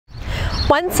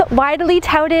Once widely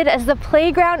touted as the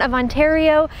playground of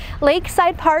Ontario,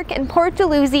 Lakeside Park in Port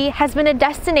Dalhousie has been a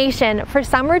destination for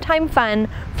summertime fun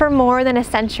for more than a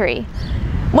century.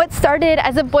 What started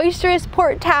as a boisterous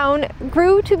port town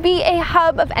grew to be a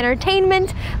hub of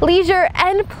entertainment, leisure,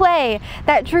 and play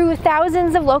that drew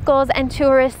thousands of locals and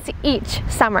tourists each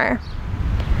summer.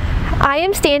 I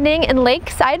am standing in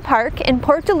Lakeside Park in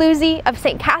Port Dalhousie of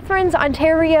St. Catharines,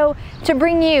 Ontario to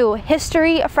bring you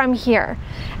History from Here,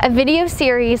 a video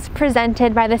series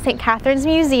presented by the St. Catharines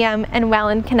Museum and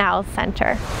Welland Canal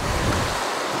Centre.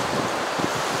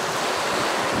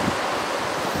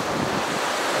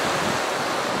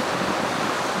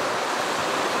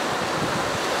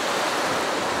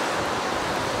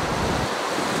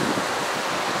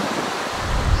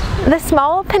 The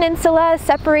small peninsula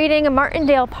separating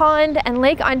Martindale Pond and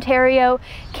Lake Ontario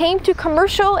came to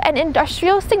commercial and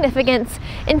industrial significance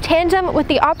in tandem with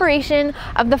the operation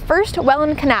of the first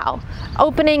Welland Canal,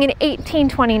 opening in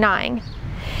 1829.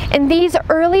 In these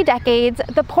early decades,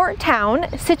 the port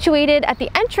town, situated at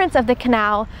the entrance of the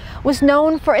canal, was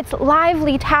known for its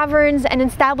lively taverns and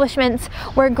establishments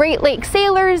where Great Lakes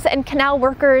sailors and canal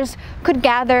workers could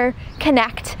gather,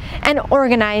 connect, and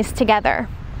organize together.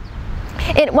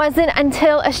 It wasn't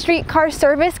until a streetcar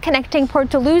service connecting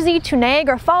Port Dalhousie to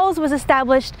Niagara Falls was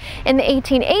established in the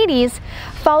 1880s,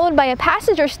 followed by a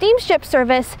passenger steamship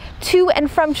service to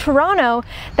and from Toronto,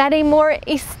 that a more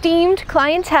esteemed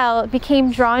clientele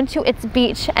became drawn to its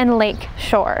beach and lake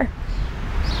shore.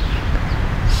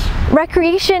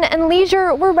 Recreation and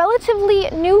leisure were relatively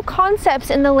new concepts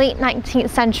in the late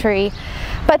 19th century,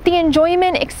 but the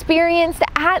enjoyment experienced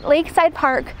at Lakeside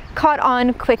Park caught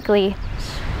on quickly.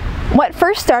 What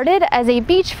first started as a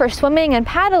beach for swimming and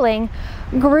paddling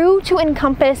grew to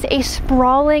encompass a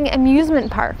sprawling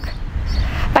amusement park.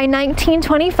 By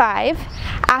 1925,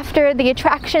 after the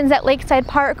attractions at Lakeside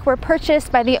Park were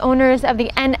purchased by the owners of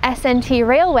the NSNT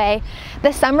Railway,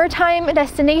 the summertime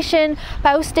destination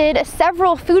boasted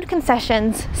several food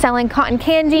concessions selling cotton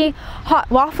candy, hot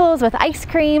waffles with ice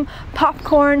cream,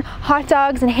 popcorn, hot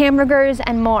dogs and hamburgers,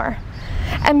 and more.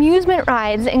 Amusement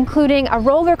rides including a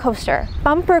roller coaster,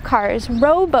 bumper cars,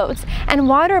 rowboats, and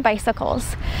water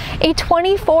bicycles, a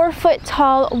 24-foot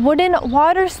tall wooden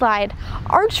water slide,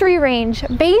 archery range,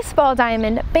 baseball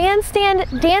diamond,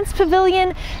 bandstand, dance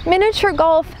pavilion, miniature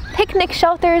golf, picnic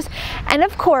shelters, and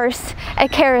of course, a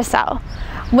carousel,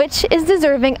 which is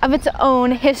deserving of its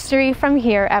own History from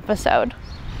Here episode.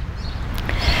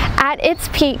 At its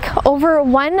peak, over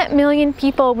 1 million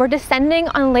people were descending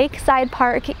on Lakeside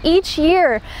Park each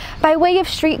year by way of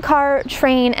streetcar,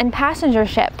 train, and passenger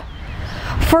ship.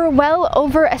 For well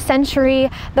over a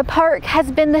century, the park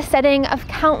has been the setting of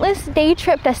countless day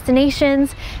trip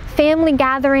destinations, family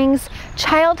gatherings,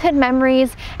 childhood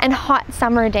memories, and hot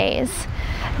summer days.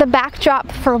 The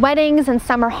backdrop for weddings and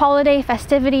summer holiday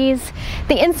festivities,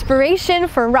 the inspiration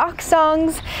for rock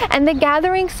songs, and the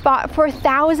gathering spot for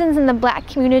thousands in the Black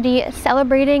community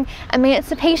celebrating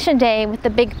Emancipation Day with the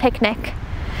Big Picnic.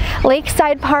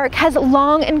 Lakeside Park has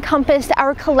long encompassed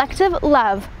our collective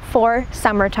love for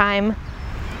summertime.